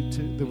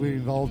that we're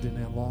involved in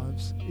our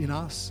lives, in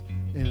us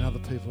and in other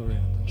people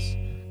around us.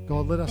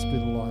 God, let us be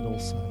the light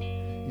also,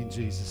 in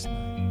Jesus'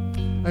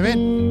 name.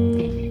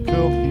 Amen.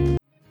 Cool.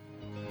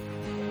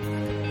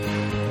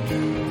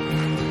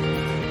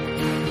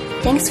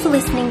 Thanks for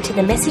listening to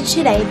the message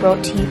today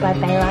brought to you by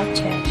Baylife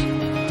Church.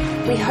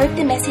 We hope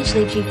the message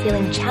leaves you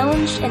feeling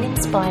challenged and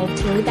inspired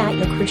to live out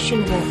your Christian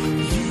walk.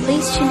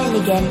 Please tune in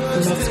again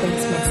for next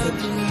week's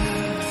message.